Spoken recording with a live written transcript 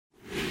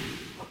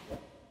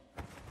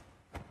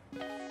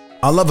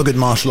I love a good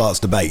martial arts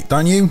debate,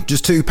 don't you?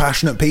 Just two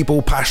passionate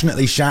people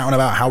passionately shouting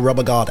about how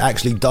rubber guard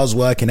actually does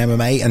work in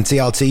MMA and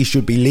TRT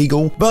should be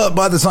legal. But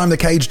by the time the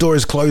cage door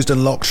is closed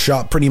and locked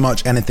shut, pretty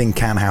much anything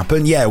can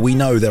happen. Yeah, we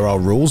know there are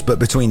rules, but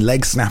between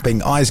leg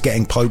snapping, eyes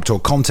getting poked, or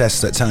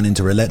contests that turn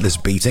into relentless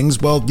beatings,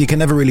 well, you can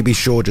never really be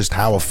sure just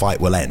how a fight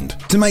will end.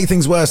 To make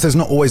things worse, there's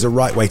not always a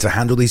right way to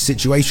handle these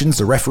situations.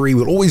 The referee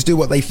will always do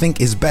what they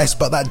think is best,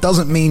 but that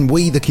doesn't mean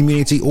we, the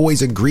community,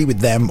 always agree with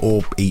them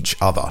or each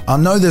other. I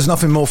know there's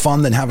nothing more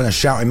fun than having a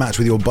shouting match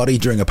with your buddy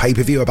during a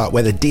pay-per-view about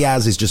whether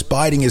Diaz is just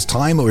biding his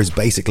time or is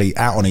basically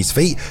out on his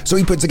feet, so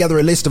he put together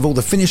a list of all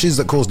the finishes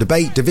that cause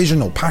debate,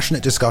 division, or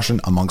passionate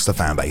discussion amongst the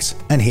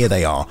fanbase. And here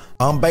they are.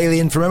 I'm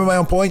Balian from MMA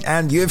On Point,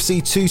 and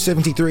UFC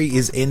 273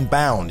 is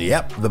inbound.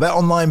 Yep, the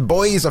BetOnline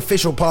boys,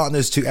 official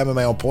partners to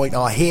MMA On Point,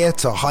 are here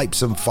to hype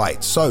some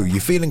fights. So, you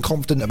feeling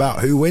confident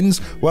about who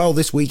wins? Well,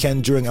 this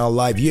weekend during our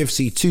live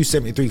UFC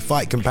 273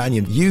 Fight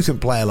Companion, you can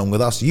play along with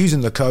us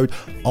using the code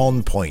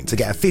ONPOINT to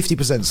get a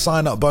 50%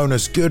 sign-up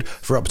bonus good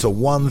for up to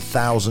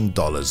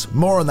 $1,000.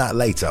 More on that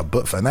later,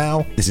 but for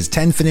now, this is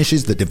 10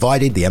 finishes that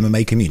divided the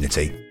MMA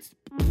community.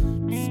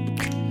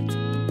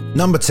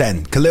 Number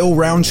 10, Khalil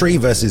Rountree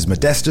versus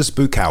Modestas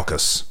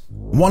Bukauskas.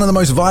 One of the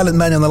most violent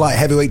men in the light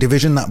heavyweight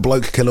division, that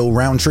bloke Khalil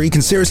Rountree,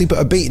 can seriously put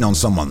a beating on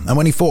someone, and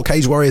when he fought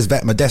Cage Warriors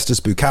vet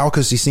Modestas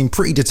Bukauskas, he seemed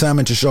pretty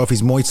determined to show off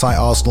his Muay Thai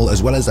arsenal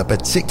as well as a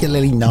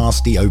particularly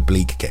nasty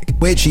oblique kick,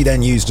 which he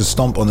then used to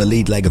stomp on the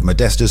lead leg of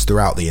Modestas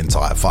throughout the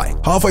entire fight.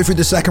 Halfway through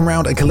the second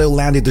round, and Khalil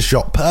landed the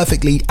shot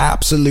perfectly,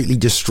 absolutely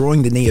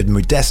destroying the knee of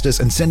Modestas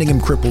and sending him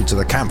crippled to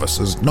the canvas.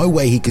 There's no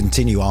way he'd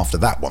continue after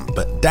that one,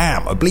 but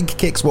damn, oblique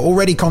kicks were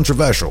already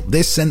controversial.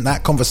 This sent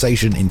that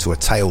conversation into a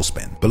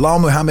tailspin. Bilal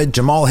Muhammad,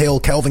 Jamal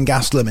Hill, Kelvin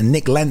Gastelum and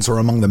Nick Lentz were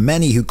among the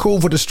many who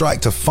called for the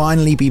strike to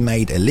finally be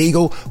made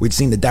illegal. We'd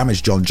seen the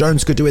damage John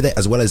Jones could do with it,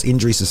 as well as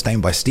injuries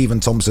sustained by Stephen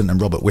Thompson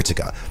and Robert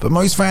Whittaker. But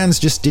most fans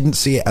just didn't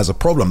see it as a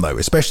problem though,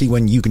 especially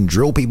when you can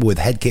drill people with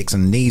head kicks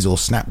and knees or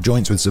snap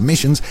joints with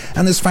submissions,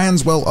 and as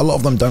fans, well, a lot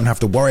of them don't have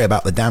to worry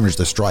about the damage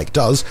the strike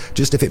does,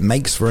 just if it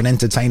makes for an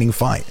entertaining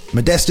fight.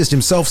 Modestas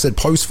himself said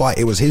post-fight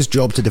it was his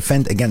job to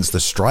defend against the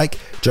strike.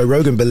 Joe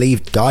Rogan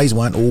believed guys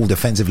weren't all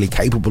defensively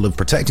capable of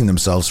protecting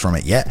themselves from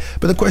it yet,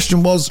 but the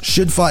question was,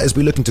 should fighters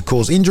be looking to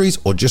cause injuries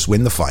or just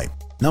win the fight?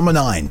 Number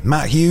 9,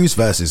 Matt Hughes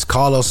versus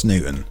Carlos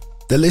Newton.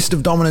 The list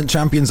of dominant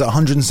champions at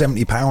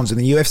 170 pounds in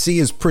the UFC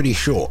is pretty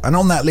short, and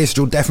on that list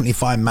you'll definitely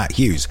find Matt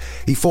Hughes.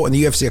 He fought in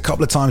the UFC a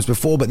couple of times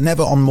before, but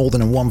never on more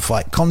than a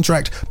one-fight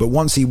contract, but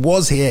once he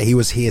was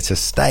here to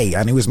stay,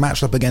 and he was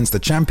matched up against the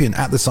champion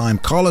at the time,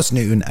 Carlos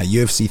Newton, at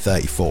UFC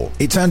 34.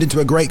 It turned into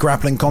a great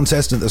grappling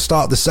contest, and at the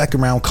start of the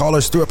second round,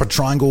 Carlos threw up a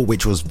triangle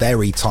which was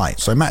very tight,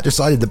 so Matt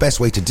decided the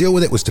best way to deal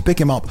with it was to pick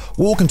him up,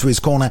 walk into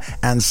his corner,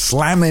 and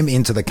slam him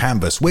into the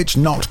canvas, which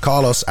knocked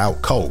Carlos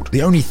out cold.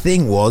 The only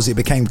thing was, it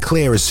became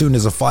clear as soon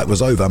as the fight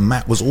was over,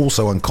 Matt was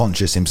also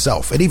unconscious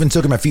himself. It even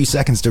took him a few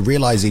seconds to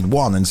realize he'd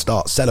won and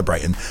start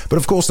celebrating, but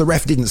of course the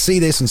ref didn't see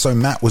this, and so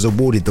Matt was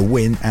awarded the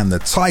win and the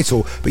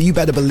title, but you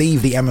better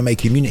believe the MMA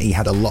community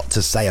had a lot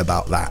to say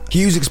about that.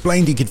 Hughes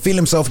explained he could feel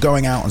himself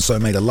going out and so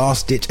made a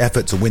last-ditch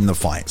effort to win the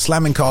fight,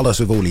 slamming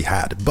Carlos with all he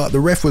had, but the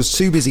ref was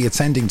too busy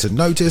attending to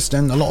notice,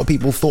 and a lot of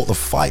people thought the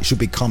fight should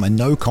become a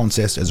no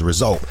contest as a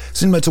result,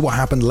 similar to what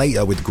happened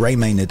later with Gray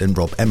Maynard and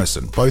Rob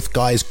Emerson. Both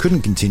guys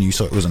couldn't continue,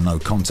 so it was a no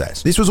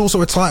contest. This was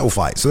also a title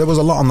fight, so there was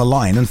a lot on the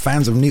line, and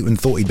fans of Newton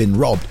thought he'd been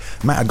robbed.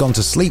 Matt had gone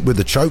to sleep with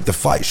the choke, the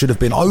fight should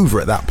have been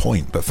over at that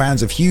point, but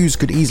fans of Hughes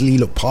could easily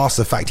look past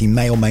the fact he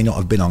may or may not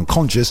have been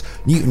unconscious.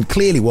 Newton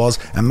clearly was,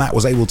 and Matt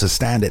was able to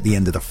stand at the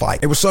end of the fight.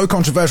 It was so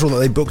controversial that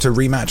they booked a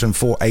rematch and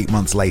fought 8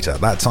 months later.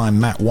 That time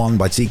Matt won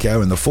by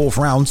TKO in the 4th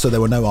round, so there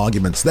were no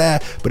arguments there,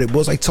 but it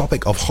was a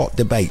topic of hot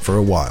debate for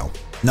a while.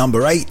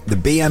 Number 8, the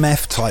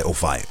BMF title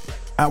fight.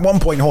 At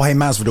one point, Jorge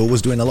Masvidal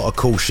was doing a lot of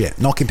cool shit,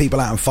 knocking people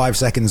out in 5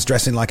 seconds,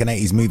 dressing like an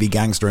 80s movie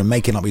gangster, and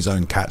making up his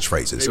own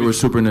catchphrases. They were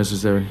super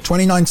necessary.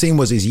 2019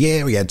 was his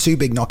year. He had 2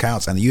 big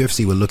knockouts, and the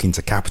UFC were looking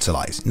to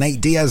capitalize.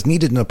 Nate Diaz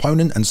needed an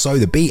opponent, and so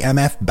the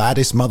BMF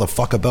Baddest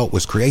Motherfucker belt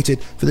was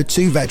created for the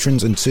 2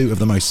 veterans and 2 of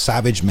the most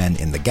savage men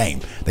in the game.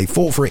 They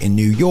fought for it in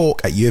New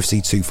York at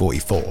UFC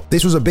 244.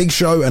 This was a big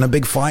show and a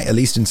big fight, at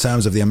least in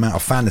terms of the amount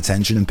of fan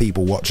attention and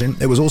people watching.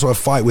 It was also a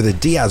fight with a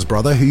Diaz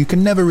brother who you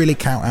can never really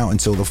count out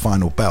until the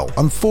final bell.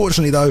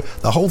 Unfortunately though,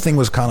 the whole thing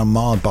was kind of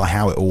marred by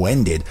how it all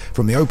ended.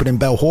 From the opening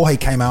bell, Jorge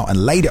came out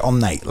and laid it on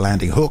Nate,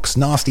 landing hooks,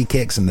 nasty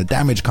kicks, and the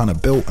damage kind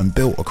of built and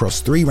built across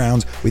 3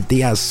 rounds, with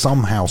Diaz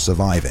somehow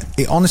surviving.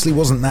 It honestly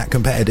wasn't that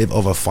competitive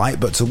of a fight,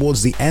 but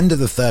towards the end of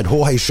the 3rd,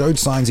 Jorge showed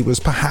signs he was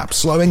perhaps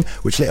slowing,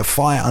 which lit a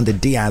fire under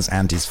Diaz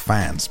and his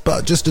fans.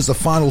 But just as the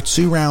final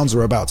 2 rounds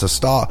were about to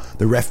start,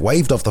 the ref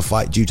waved off the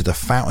fight due to the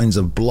fountains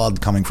of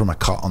blood coming from a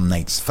cut on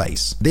Nate's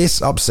face.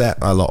 This upset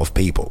a lot of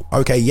people.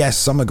 Okay, yes,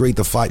 some agreed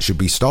the fight should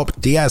be stopped,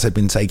 up. Diaz had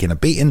been taking a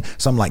beating.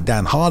 Some like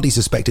Dan Hardy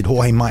suspected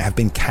Jorge might have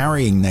been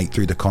carrying Nate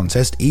through the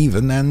contest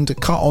even, and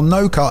cut or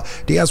no cut,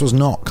 Diaz was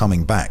not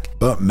coming back.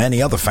 But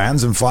many other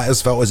fans and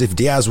fighters felt as if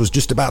Diaz was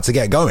just about to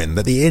get going,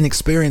 that the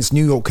inexperienced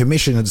New York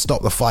Commission had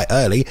stopped the fight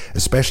early,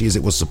 especially as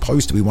it was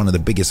supposed to be one of the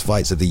biggest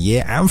fights of the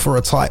year and for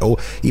a title,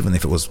 even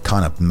if it was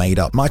kind of made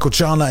up. Michael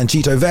Chandler and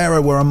Chito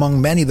Vera were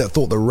among many that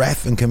thought the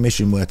ref and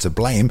commission were to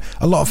blame.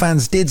 A lot of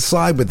fans did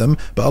side with them,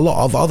 but a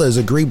lot of others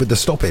agreed with the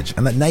stoppage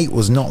and that Nate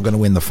was not going to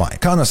win the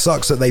fight. Kinda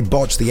sucks that they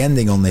botched the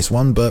ending on this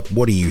one, but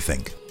what do you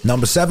think?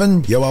 Number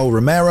 7, Yoel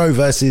Romero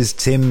versus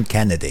Tim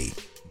Kennedy.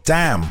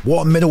 Damn,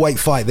 what a middleweight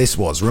fight this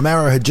was.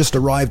 Romero had just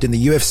arrived in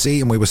the UFC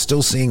and we were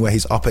still seeing where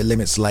his upper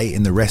limits lay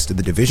in the rest of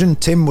the division.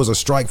 Tim was a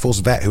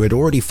Strikeforce vet who had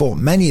already fought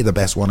many of the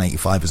best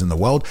 185ers in the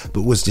world,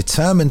 but was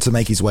determined to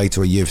make his way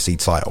to a UFC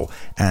title.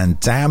 And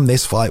damn,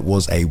 this fight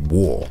was a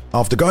war.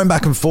 After going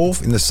back and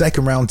forth, in the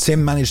second round,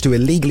 Tim managed to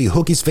illegally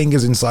hook his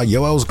fingers inside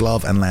Yoel's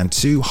glove and land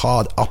 2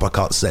 hard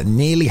uppercuts that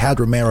nearly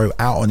had Romero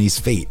out on his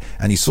feet.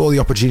 And he saw the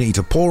opportunity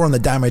to pour on the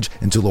damage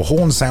until the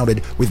horn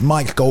sounded, with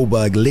Mike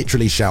Goldberg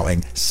literally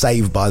shouting,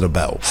 "Saved by the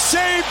bell."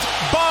 Saved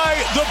by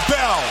the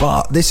bell.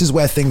 But this is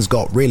where things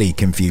got really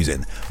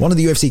confusing. One of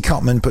the UFC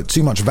cutmen put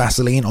too much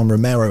Vaseline on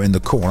Romero in the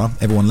corner.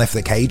 Everyone left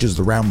the cage as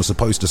the round was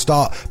supposed to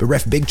start, but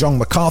ref Big John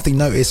McCarthy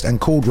noticed and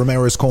called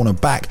Romero's corner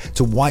back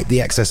to wipe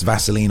the excess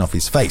Vaseline off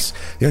his face.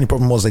 The only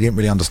problem was they didn't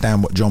really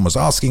understand what John was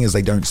asking, as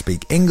they don't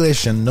speak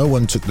English, and no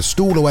one took the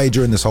stool away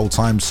during this whole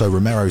time, so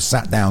Romero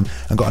sat down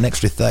and got an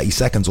extra 30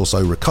 seconds or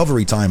so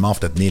recovery time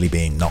after nearly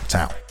being knocked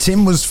out.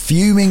 Tim was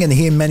fuming, and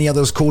he and many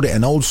others called it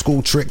an old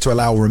school trick to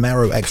allow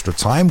Romero extra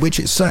time, which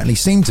it certainly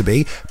seemed to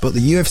be, but the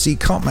UFC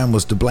cutman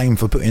was to blame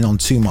for putting on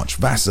too much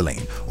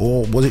Vaseline.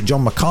 Or was it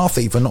John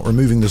McCarthy for not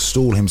removing the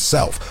stool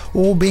himself,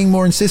 or being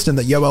more insistent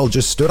that Yoel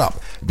just stood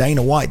up?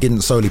 Dana White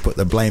didn't solely put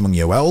the blame on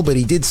Yoel, but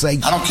he did say,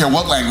 "I don't care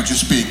what language you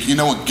speak, you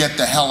know what get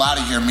the hell out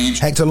of here means."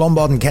 Hector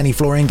Lombard and Kenny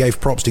Florian gave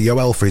props to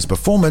Yoel for his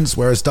performance,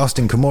 whereas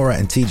Dustin Kimura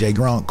and TJ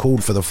Grant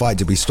called for the fight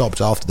to be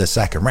stopped after the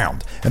second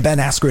round. And Ben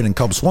Askren and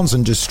Cobb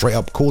Swanson just straight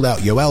up called out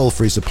Yoel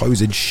for his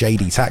supposed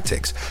shady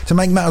tactics. To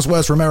make matters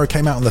worse, Romero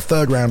came out in the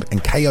third round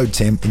and KO'd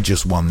Tim in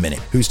just 1 minute.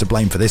 Who's to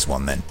blame for this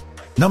one then?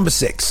 Number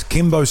 6,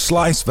 Kimbo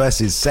Slice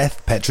versus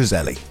Seth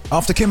Petrozelli.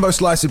 After Kimbo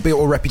Slice had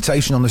built a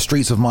reputation on the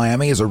streets of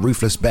Miami as a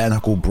ruthless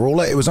bare-knuckle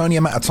brawler, it was only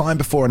a matter of time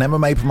before an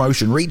MMA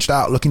promotion reached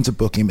out looking to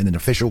book him in an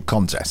official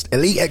contest.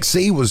 Elite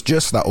XC was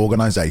just that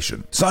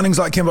organization. Signings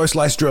like Kimbo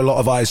Slice drew a lot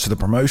of eyes to the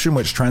promotion,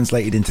 which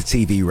translated into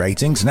TV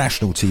ratings,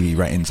 national TV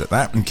ratings at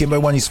that, and Kimbo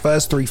won his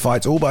first 3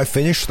 fights all by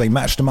finish. They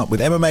matched him up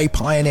with MMA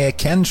pioneer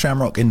Ken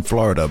Shamrock in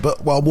Florida,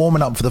 but while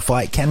warming up for the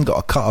fight, Ken got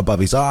a cut above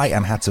his eye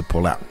and had to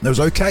pull out. It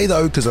was okay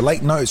though, because a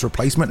late notice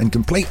replacement and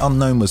complete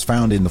unknown was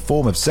found in the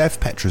form of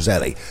Seth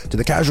Petrozelli. To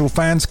the casual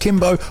fans,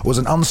 Kimbo was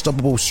an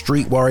unstoppable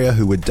street warrior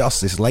who would dust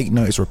this late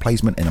notice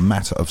replacement in a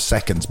matter of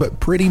seconds, but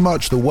pretty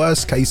much the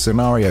worst case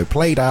scenario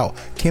played out.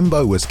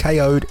 Kimbo was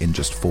KO'd in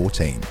just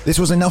 14. This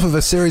was enough of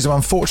a series of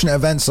unfortunate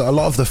events that a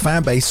lot of the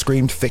fan base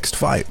screamed fixed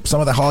fight. Some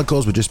of the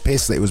hardcores were just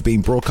pissed that it was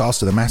being broadcast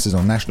to the masses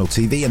on national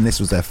TV and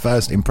this was their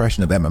first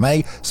impression of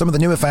MMA. Some of the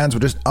newer fans were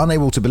just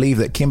unable to believe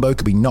that Kimbo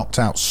could be knocked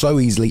out so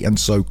easily and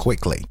so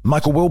quickly.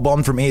 Michael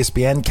Wilbon from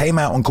ESPN came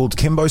out and called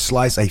Kimbo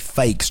Slice a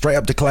fake, straight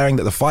up declaring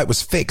that the fight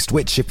was fixed,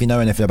 which, if you know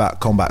anything about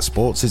combat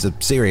sports, is a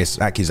serious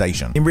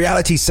accusation. In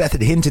reality, Seth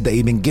had hinted that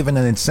he'd been given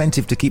an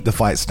incentive to keep the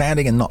fight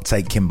standing and not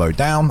take Kimbo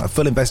down. A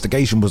full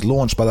investigation was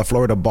launched by the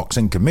Florida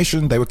Boxing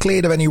Commission. They were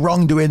cleared of any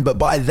wrongdoing, but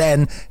by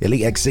then,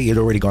 Elite XC had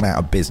already gone out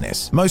of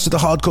business. Most of the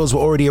hardcores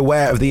were already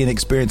aware of the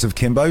inexperience of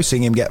Kimbo,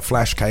 seeing him get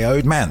flash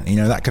KO'd. Man, you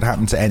know, that could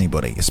happen to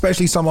anybody,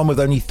 especially someone with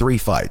only 3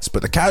 fights.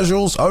 But the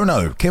casuals, oh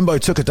no, Kimbo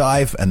took a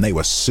dive and they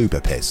were super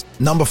pissed.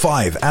 Number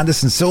 5,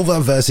 Anderson Silva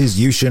versus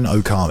Yushin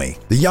Okami.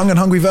 The young and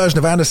hungry version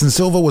of Anderson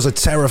Silva was a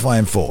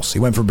terrifying force. He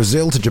went from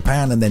Brazil to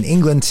Japan and then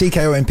England,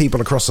 TKOing people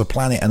across the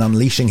planet and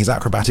unleashing his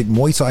acrobatic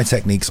Muay Thai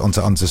techniques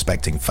onto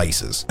unsuspecting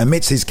faces.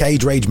 Amidst his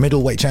Cage Rage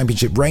middleweight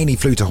championship reign, he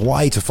flew to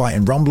Hawaii to fight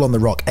in Rumble on the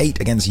Rock 8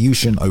 against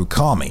Yushin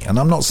Okami. And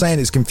I'm not saying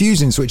it's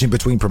confusing switching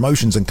between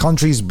promotions and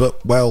countries,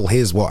 but well,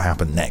 here's what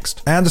happened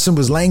next. Anderson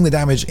was laying the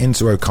damage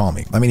into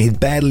Okami. I mean, he'd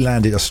barely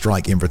landed a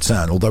strike in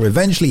return, although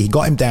eventually he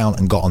got him down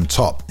and got on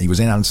top. He was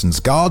in Anderson's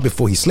guard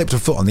before he slipped a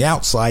foot on the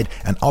outside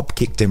and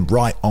up-kicked him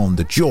right on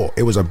the jaw.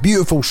 It was a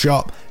beautiful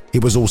shot.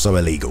 It was also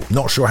illegal.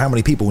 Not sure how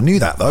many people knew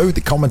that though. The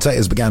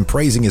commentators began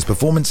praising his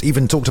performance,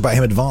 even talked about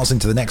him advancing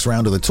to the next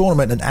round of the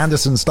tournament, and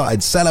Anderson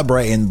started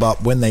celebrating,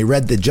 but when they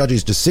read the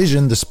judge's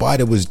decision, the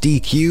Spider was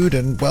DQ'd,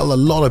 and well, a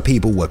lot of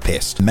people were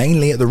pissed.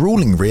 Mainly at the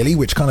ruling really,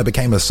 which kind of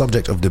became a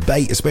subject of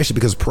debate, especially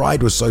because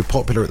Pride was so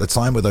popular at the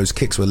time where those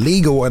kicks were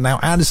legal, and now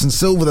Anderson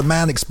Silva, the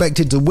man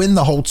expected to win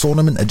the whole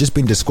tournament, had just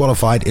been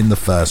disqualified in the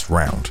first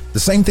round. The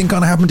same thing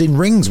kind of happened in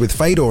rings with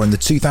Fedor in the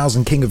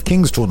 2000 King of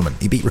Kings tournament.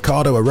 He beat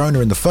Ricardo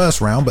Arona in the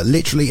first round, but but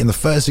literally in the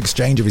first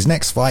exchange of his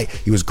next fight,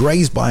 he was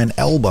grazed by an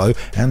elbow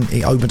and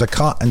he opened a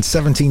cut, and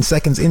 17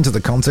 seconds into the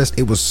contest,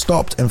 it was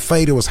stopped and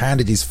Fedor was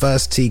handed his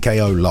first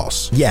TKO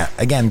loss. Yeah,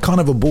 again,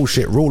 kind of a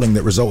bullshit ruling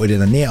that resulted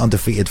in a near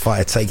undefeated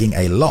fighter taking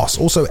a loss.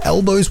 Also,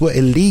 elbows were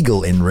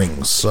illegal in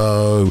rings,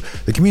 so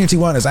the community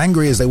weren't as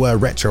angry as they were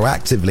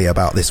retroactively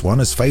about this one,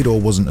 as Fedor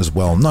wasn't as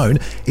well known.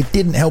 It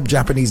didn't help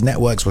Japanese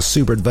networks were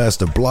super adverse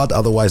to blood,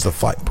 otherwise the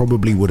fight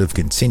probably would have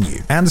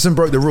continued. Anderson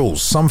broke the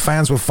rules. Some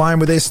fans were fine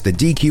with this, the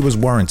DQ was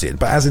warranted,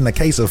 but as in the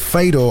case of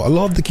Fedor, a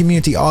lot of the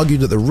community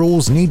argued that the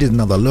rules needed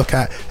another look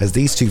at, as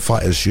these two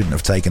fighters shouldn't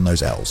have taken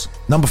those L's.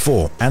 Number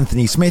 4,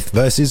 Anthony Smith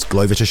versus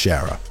Glover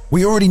Teixeira.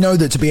 We already know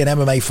that to be an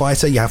MMA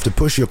fighter, you have to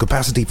push your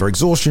capacity for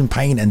exhaustion,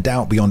 pain, and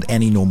doubt beyond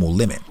any normal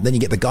limit. Then you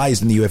get the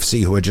guys in the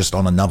UFC who are just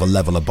on another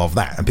level above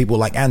that, and people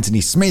like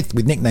Anthony Smith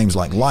with nicknames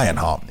like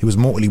Lionheart, who was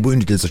mortally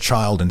wounded as a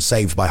child and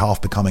saved by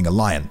half becoming a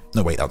lion.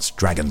 No wait, that's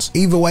dragons.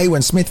 Either way,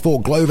 when Smith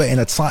fought Glover in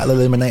a title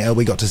eliminator,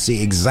 we got to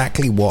see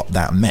exactly what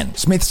that meant.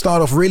 Smith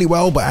started off really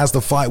well, but as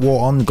the fight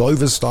wore on,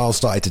 Glover's style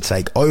started to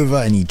take over,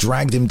 and he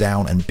dragged him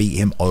down and beat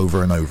him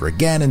over and over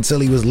again until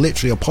he was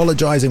literally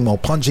apologizing while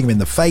punching him in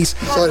the face.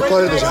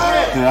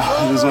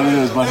 Yeah, it is what it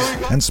is,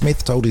 buddy. And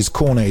Smith told his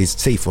corner his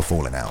teeth were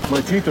falling out.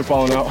 My teeth are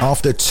falling out.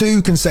 After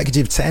 2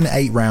 consecutive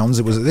 10-8 rounds,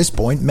 it was at this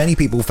point many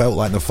people felt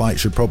like the fight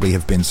should probably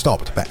have been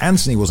stopped, but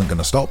Anthony wasn't going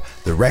to stop,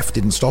 the ref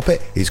didn't stop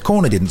it, his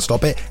corner didn't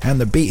stop it, and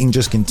the beating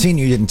just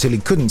continued until he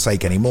couldn't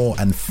take any more,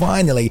 and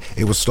finally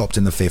it was stopped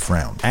in the 5th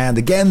round. And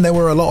again, there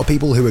were a lot of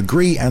people who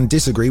agree and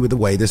disagree with the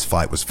way this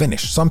fight was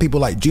finished. Some people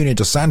like Junior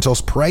Dos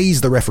Santos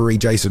praised the referee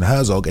Jason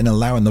Herzog in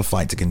allowing the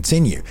fight to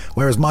continue,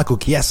 whereas Michael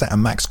Chiesa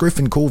and Max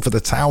Griffin called for the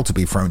towel to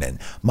be thrown in.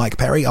 Mike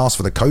Perry asked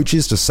for the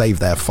coaches to save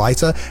their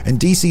fighter, and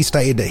DC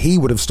stated that he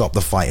would have stopped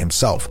the fight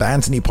himself. But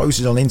Anthony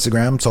posted on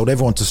Instagram, told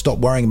everyone to stop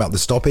worrying about the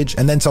stoppage,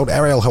 and then told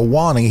Ariel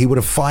Helwani he would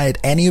have fired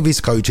any of his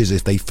coaches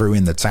if they threw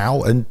in the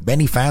towel, and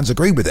many fans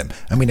agreed with him.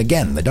 I mean,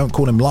 again, they don't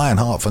call him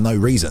Lionheart for no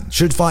reason.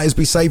 Should fighters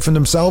be saved from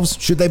themselves?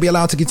 Should they be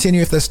allowed to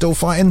continue if they're still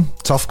fighting?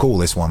 Tough call,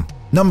 this one.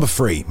 Number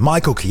 3,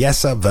 Michael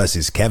Chiesa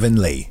versus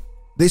Kevin Lee.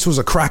 This was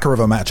a cracker of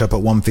a matchup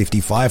at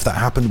 155 that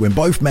happened when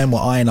both men were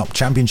eyeing up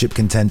championship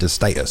contender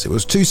status. It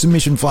was 2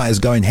 submission fighters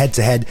going head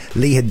to head.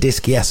 Lee had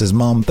dissed Chiesa's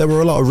mum. There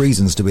were a lot of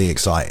reasons to be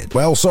excited.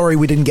 Well, sorry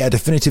we didn't get a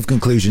definitive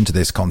conclusion to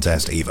this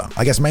contest either.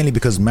 I guess mainly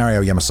because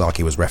Mario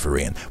Yamasaki was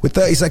refereeing. With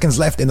 30 seconds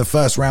left in the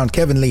first round,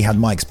 Kevin Lee had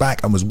Mike's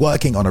back and was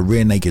working on a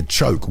rear naked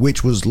choke,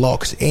 which was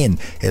locked in.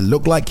 It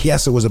looked like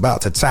Chiesa was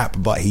about to tap,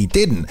 but he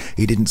didn't.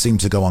 He didn't seem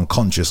to go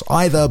unconscious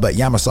either, but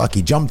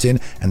Yamasaki jumped in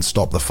and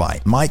stopped the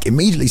fight. Mike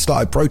immediately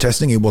started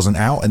protesting he wasn't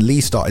out, and Lee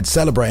started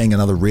celebrating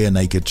another rear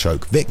naked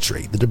choke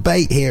victory. The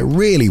debate here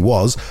really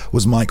was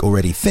Mike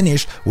already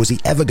finished? Was he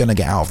ever going to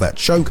get out of that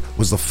choke?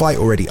 Was the fight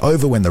already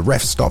over when the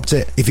ref stopped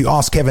it? If you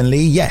ask Kevin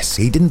Lee, yes,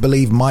 he didn't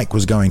believe Mike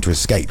was going to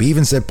escape. He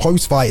even said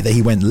post-fight that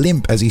he went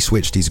limp as he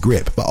switched his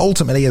grip. But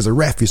ultimately, as a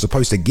ref, you're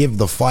supposed to give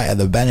the fighter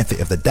the benefit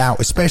of the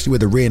doubt, especially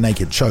with a rear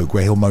naked choke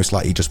where he'll most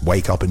likely just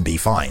wake up and be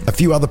fine. A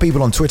few other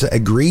people on Twitter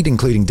agreed,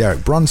 including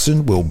Derek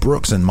Brunson, Will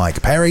Brooks, and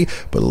Mike Perry,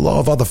 but a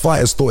lot of other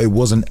fighters thought it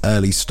was an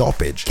early stoppage.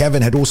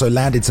 Kevin had also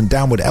landed some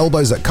downward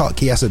elbows that cut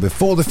Chiesa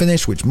before the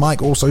finish, which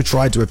Mike also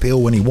tried to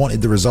appeal when he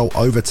wanted the result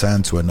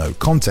overturned to a no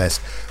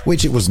contest,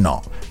 which it was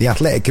not. The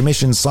Athletic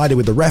Commission sided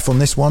with the ref on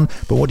this one,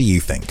 but what do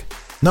you think?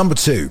 Number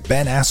 2,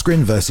 Ben Askren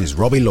versus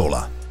Robbie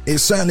Lawler. It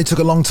certainly took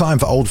a long time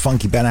for old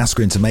funky Ben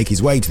Askren to make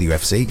his way to the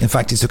UFC. In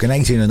fact, it took an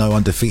 18-0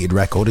 undefeated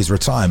record, his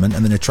retirement,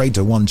 and then a trade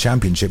to 1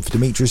 championship for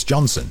Demetrius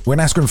Johnson. When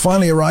Askren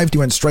finally arrived, he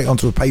went straight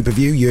onto a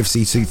pay-per-view,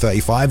 UFC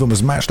 235, and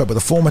was matched up with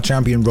the former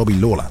champion Robbie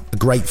Lawler. A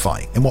great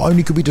fight. In what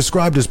only could be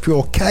described as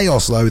pure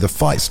chaos, though, the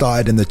fight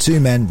started and the two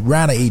men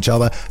ran at each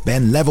other.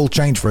 Ben level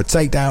changed for a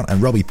takedown,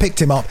 and Robbie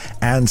picked him up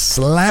and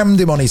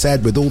slammed him on his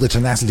head with all the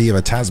tenacity of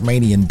a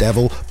Tasmanian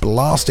devil,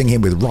 blasting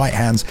him with right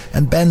hands,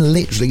 and Ben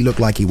literally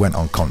looked like he went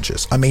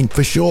unconscious. I mean,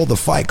 for sure, the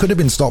fight could have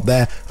been stopped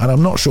there, and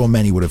I'm not sure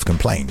many would have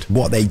complained.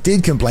 What they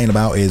did complain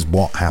about is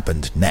what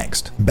happened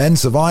next. Ben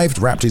survived,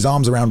 wrapped his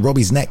arms around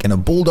Robbie's neck in a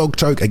bulldog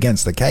choke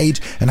against the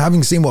cage, and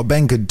having seen what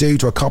Ben could do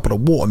to a couple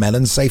of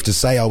watermelons, safe to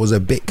say I was a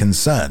bit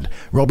concerned.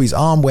 Robbie's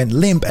arm went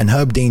limp, and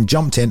Herb Dean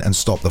jumped in and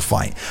stopped the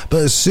fight.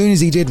 But as soon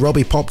as he did,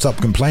 Robbie popped up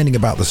complaining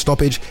about the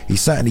stoppage. He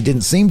certainly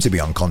didn't seem to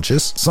be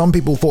unconscious. Some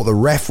people thought the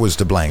ref was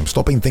to blame,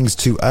 stopping things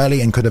too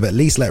early, and could have at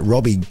least let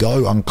Robbie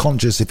go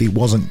unconscious if he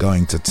wasn't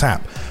going to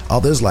tap.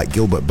 Others, like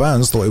Gilbert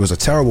Burns, thought it was a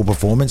terrible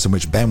performance in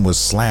which Ben was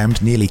slammed,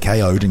 nearly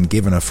KO'd, and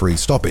given a free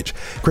stoppage.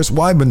 Chris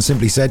Weidman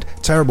simply said,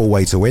 terrible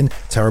way to win,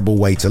 terrible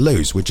way to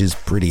lose, which is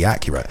pretty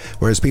accurate.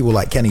 Whereas people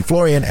like Kenny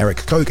Florian,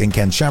 Eric Koch, and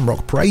Ken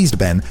Shamrock praised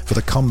Ben for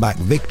the comeback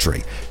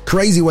victory.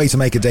 Crazy way to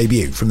make a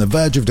debut, from the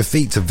verge of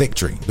defeat to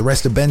victory. The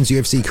rest of Ben's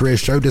UFC career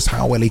showed us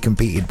how well he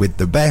competed with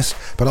the best,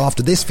 but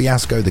after this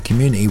fiasco, the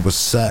community was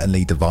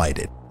certainly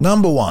divided.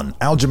 Number 1,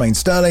 Aljamain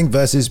Sterling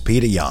versus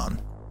Peter Yan.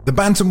 The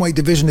bantamweight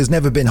division has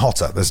never been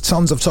hotter. There's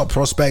tons of top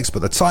prospects,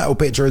 but the title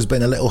picture has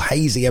been a little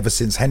hazy ever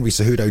since Henry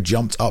Cejudo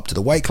jumped up to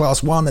the weight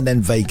class 1 and then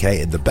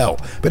vacated the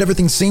belt. But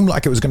everything seemed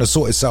like it was going to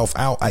sort itself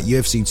out at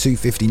UFC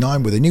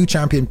 259, where the new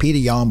champion Peter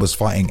Yan was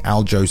fighting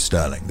Aljo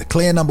Sterling, the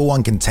clear number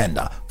 1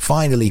 contender.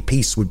 Finally,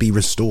 peace would be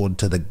restored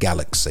to the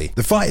galaxy.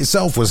 The fight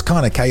itself was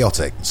kind of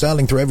chaotic.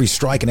 Sterling threw every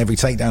strike and every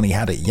takedown he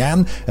had at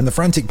Yan, and the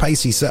frantic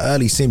pace he set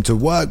early seemed to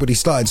work, but he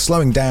started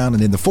slowing down,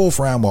 and in the 4th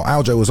round, while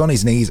Aljo was on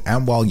his knees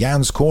and while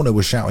Yan's corner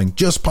was shouting,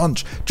 just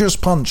punch,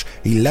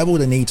 he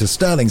leveled a knee to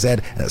Sterling's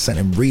head and it sent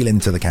him reeling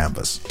to the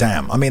canvas.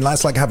 Damn, I mean,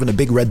 that's like having a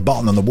big red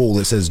button on the wall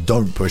that says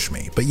don't push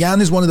me. But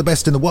Yan is one of the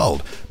best in the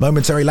world.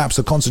 Momentary lapse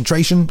of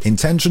concentration,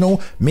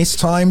 intentional,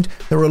 mistimed,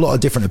 there are a lot of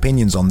different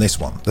opinions on this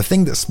one. The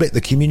thing that split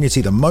the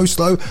community the most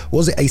though,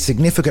 was it a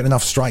significant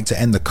enough strike to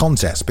end the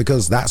contest?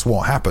 Because that's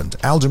what happened.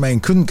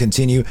 Aljamain couldn't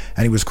continue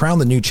and he was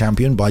crowned the new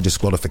champion by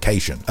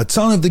disqualification. A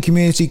ton of the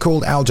community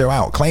called Aljo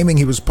out, claiming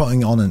he was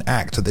putting on an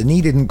act, that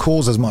he didn't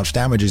cause as much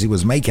damage as he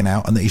was making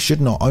out, and that he should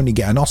not only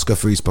get an Oscar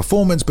for his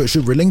performance but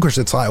should relinquish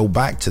the title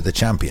back to the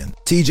champion.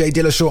 TJ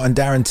Dillashaw and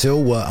Darren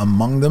Till were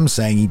among them,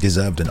 saying he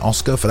deserved an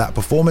Oscar for that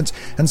performance,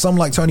 and some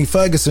like Tony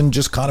Ferguson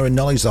just kind of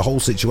acknowledged the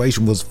whole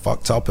situation was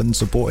fucked up and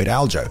supported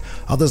Aljo.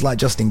 Others like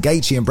Justin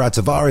Gaethje and Brad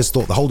Tavares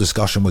thought the whole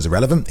discussion was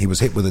irrelevant. He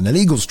was hit with an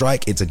illegal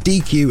strike, it's a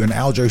DQ, and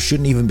Aljo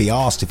shouldn't even be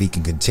asked if he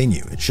can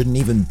continue. It shouldn't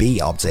even be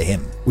up to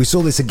him. We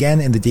saw this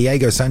again in the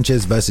Diego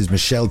Sanchez versus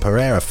Michel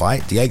Pereira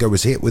fight. Diego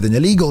was hit with an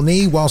illegal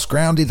knee whilst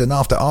grounded, and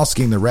after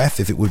asking the ref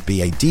if it would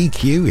be a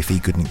DQ if he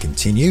couldn't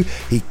continue,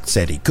 he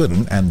said he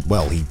couldn't, and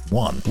well, he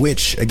won,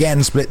 which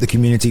again split the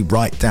community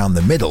right down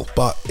the middle.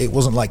 But it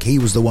wasn't like he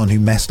was the one who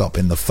messed up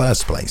in the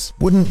first place.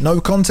 Wouldn't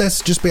no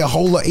contest just be a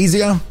whole lot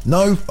easier?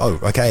 No? Oh,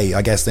 okay,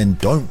 I guess then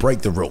don't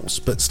break the rules.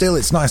 But still,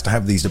 it's nice to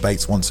have these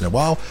debates once in a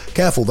while.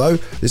 Careful though,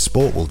 this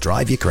sport will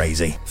drive you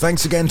crazy.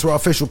 Thanks again to our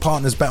official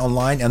partners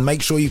BetOnline, and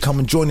make sure you come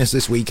and join us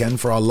this weekend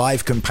for our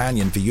live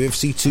companion for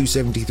UFC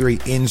 273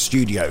 in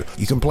studio.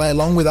 You can play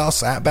along with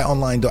us at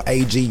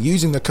betonline.ag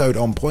using the code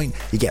ONPOINT.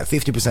 You get a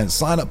 50%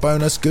 sign-up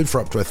bonus, good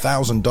for up to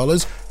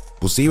 $1,000.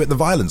 We'll see you at the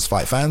Violence,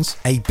 fight fans.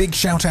 A big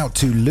shout out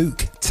to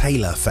Luke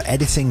Taylor for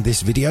editing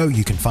this video.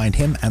 You can find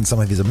him and some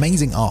of his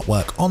amazing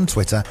artwork on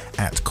Twitter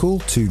at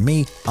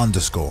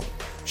cool2me_.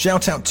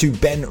 Shout out to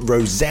Ben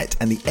Rosette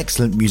and the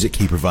excellent music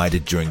he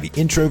provided during the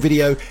intro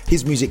video.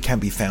 His music can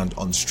be found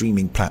on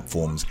streaming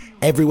platforms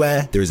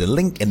everywhere. There is a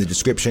link in the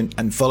description,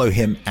 and follow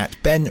him at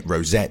Ben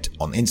Rosette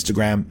on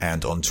Instagram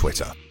and on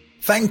Twitter.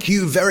 Thank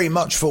you very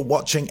much for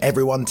watching,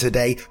 everyone,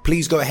 today.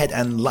 Please go ahead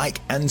and like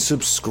and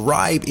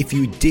subscribe if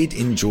you did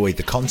enjoy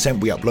the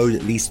content. We upload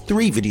at least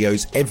 3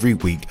 videos every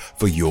week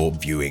for your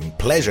viewing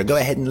pleasure. Go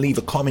ahead and leave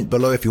a comment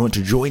below if you want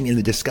to join in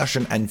the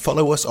discussion, and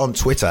follow us on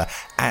Twitter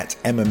at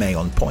MMA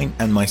On Point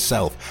and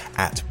myself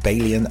at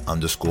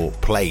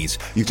Balian_plays.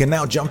 You can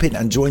now jump in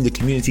and join the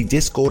community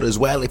Discord as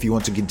well if you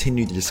want to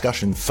continue the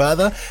discussion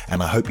further,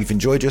 and I hope you've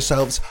enjoyed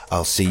yourselves.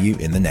 I'll see you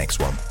in the next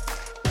one.